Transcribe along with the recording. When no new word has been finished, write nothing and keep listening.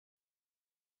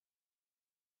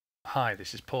Hi,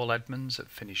 this is Paul Edmonds at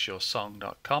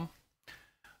finishYourSong.com.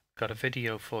 Got a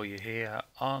video for you here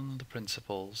on the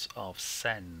principles of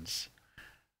sends.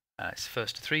 It's the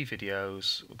first of 3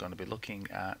 videos. We're going to be looking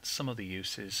at some of the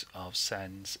uses of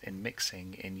sends in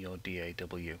mixing in your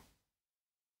DAW.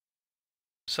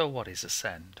 So what is a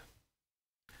send?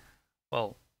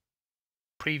 Well,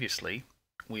 previously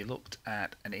we looked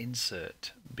at an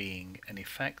insert being an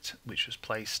effect which was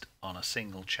placed on a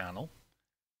single channel,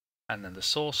 and then the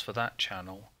source for that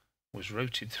channel was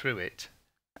routed through it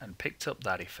and picked up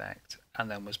that effect and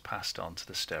then was passed on to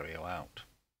the stereo out.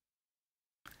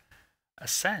 A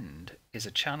send is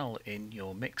a channel in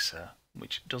your mixer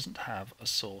which doesn't have a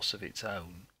source of its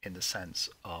own in the sense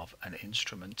of an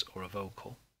instrument or a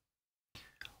vocal.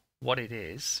 What it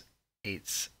is,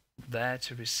 it's there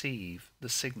to receive the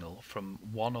signal from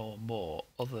one or more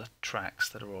other tracks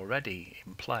that are already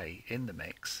in play in the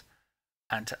mix,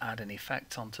 and to add an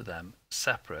effect onto them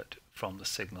separate from the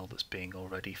signal that's being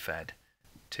already fed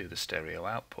to the stereo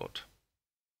output.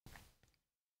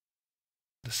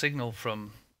 The signal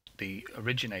from the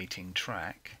originating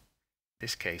track, in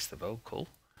this case the vocal,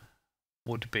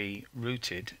 would be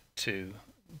routed to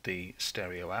the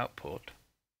stereo output,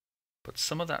 but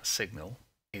some of that signal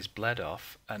is bled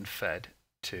off and fed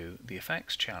to the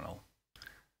effects channel,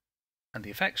 and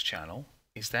the effects channel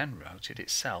is then routed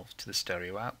itself to the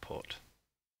stereo output.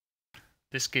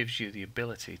 This gives you the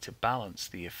ability to balance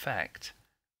the effect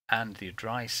and the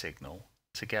dry signal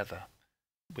together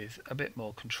with a bit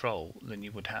more control than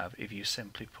you would have if you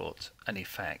simply put an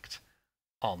effect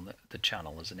on the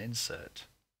channel as an insert.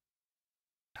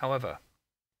 However,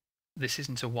 this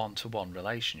isn't a one-to-one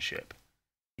relationship.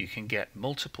 You can get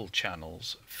multiple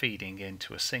channels feeding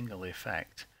into a single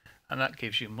effect, and that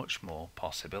gives you much more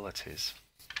possibilities.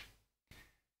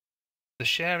 The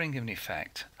sharing of an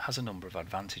effect has a number of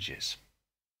advantages.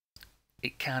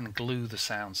 It can glue the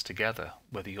sounds together,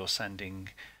 whether you're sending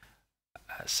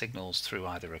signals through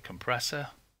either a compressor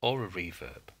or a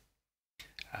reverb.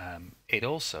 It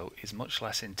also is much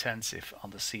less intensive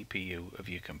on the CPU of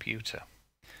your computer.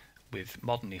 With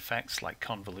modern effects like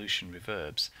convolution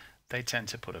reverbs, they tend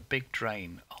to put a big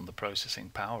drain on the processing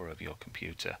power of your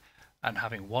computer, and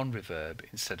having one reverb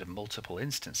instead of multiple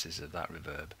instances of that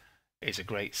reverb is a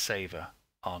great saver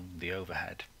on the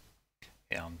overhead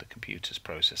on the computer's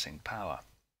processing power.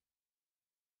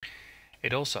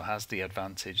 It also has the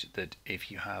advantage that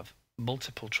if you have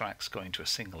multiple tracks going to a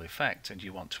single effect and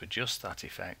you want to adjust that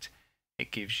effect,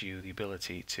 it gives you the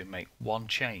ability to make one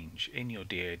change in your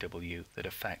DAW that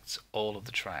affects all of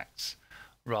the tracks,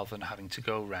 rather than having to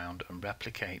go around and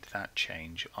replicate that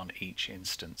change on each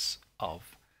instance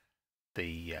of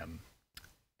the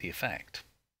effect.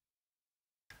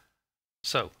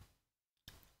 So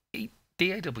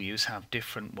DAWs have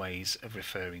different ways of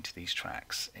referring to these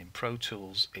tracks. In Pro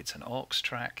Tools it's an aux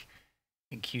track,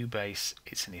 in Cubase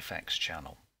it's an effects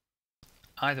channel.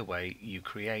 Either way, you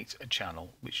create a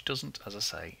channel which doesn't, as I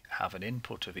say, have an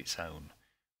input of its own,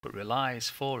 but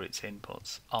relies for its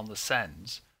inputs on the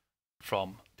sends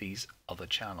from these other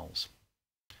channels.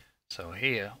 So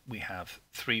here we have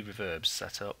 3 reverbs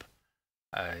set up,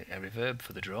 a reverb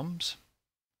for the drums,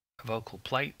 a vocal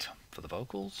plate for the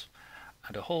vocals,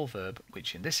 and a whole verb,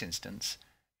 which in this instance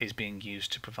is being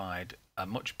used to provide a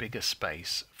much bigger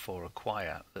space for a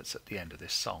choir that's at the end of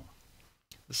this song.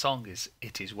 The song is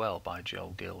It Is Well by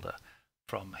Joel Gilder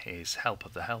from his Help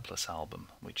of the Helpless album,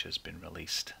 which has been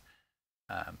released.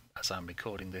 As I'm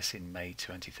recording this in May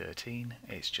 2013,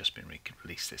 it's just been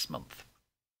released this month.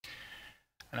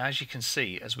 And as you can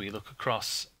see, as we look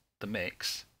across the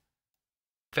mix,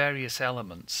 various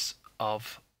elements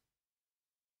of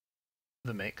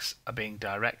the mix are being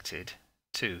directed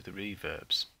to the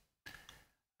reverbs.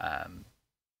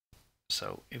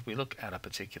 So if we look at a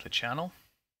particular channel,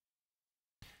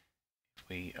 if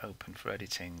we open for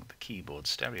editing the keyboard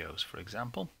stereos, for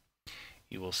example,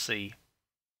 you will see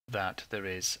that there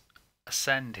is a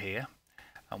send here,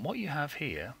 and what you have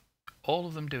here, all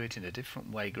of them do it in a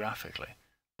different way graphically,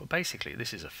 but basically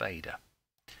this is a fader,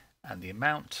 and the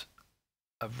amount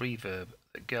of reverb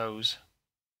that goes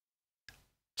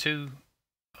to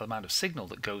the amount of signal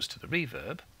that goes to the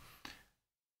reverb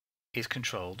is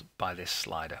controlled by this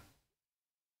slider,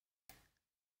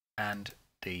 and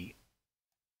the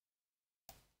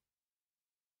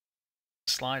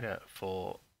slider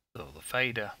for the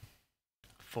fader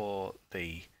for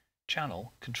the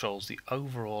channel controls the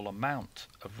overall amount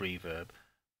of reverb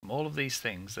from all of these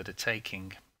things that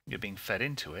you're being fed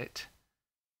into it.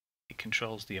 It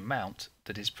controls the amount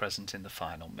that is present in the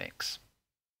final mix.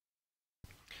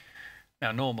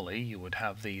 Now normally you would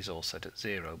have these all set at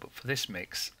 0, but for this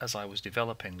mix, as I was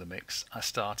developing the mix, I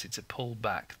started to pull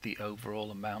back the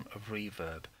overall amount of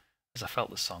reverb as I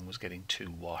felt the song was getting too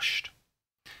washed.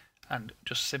 And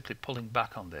just simply pulling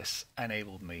back on this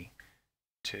enabled me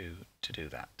to do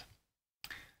that.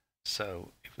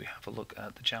 So if we have a look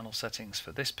at the channel settings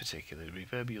for this particular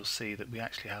reverb, you'll see that we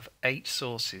actually have 8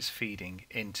 sources feeding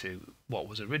into what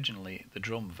was originally the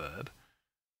drum verb,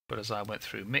 but as I went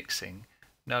through mixing,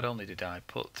 not only did I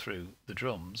put through the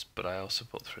drums, but I also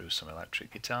put through some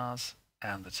electric guitars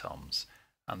and the toms,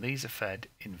 and these are fed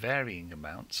in varying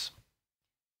amounts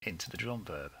into the drum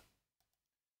verb.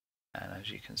 And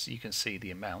as you can see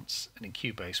the amounts, and in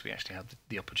Cubase we actually have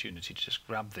the opportunity to just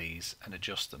grab these and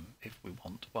adjust them if we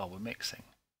want while we're mixing.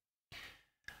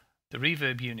 The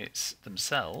reverb units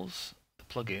themselves, the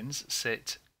plugins,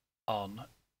 sit on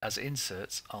as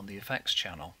inserts on the effects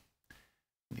channel.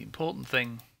 The important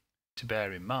thing to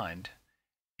bear in mind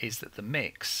is that the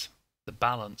mix, the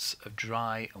balance of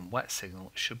dry and wet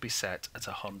signal, should be set at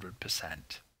 100%.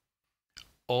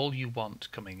 All you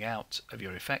want coming out of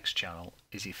your effects channel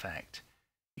is effect.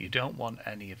 You don't want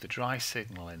any of the dry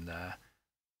signal in there,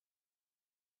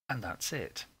 and that's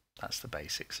it. That's the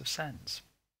basics of sends.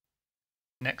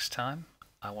 Next time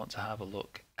I want to have a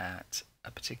look at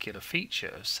a particular feature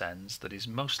of sends that is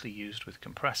mostly used with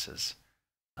compressors,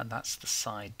 and that's the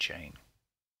side chain.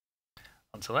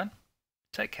 Until then,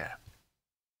 take care.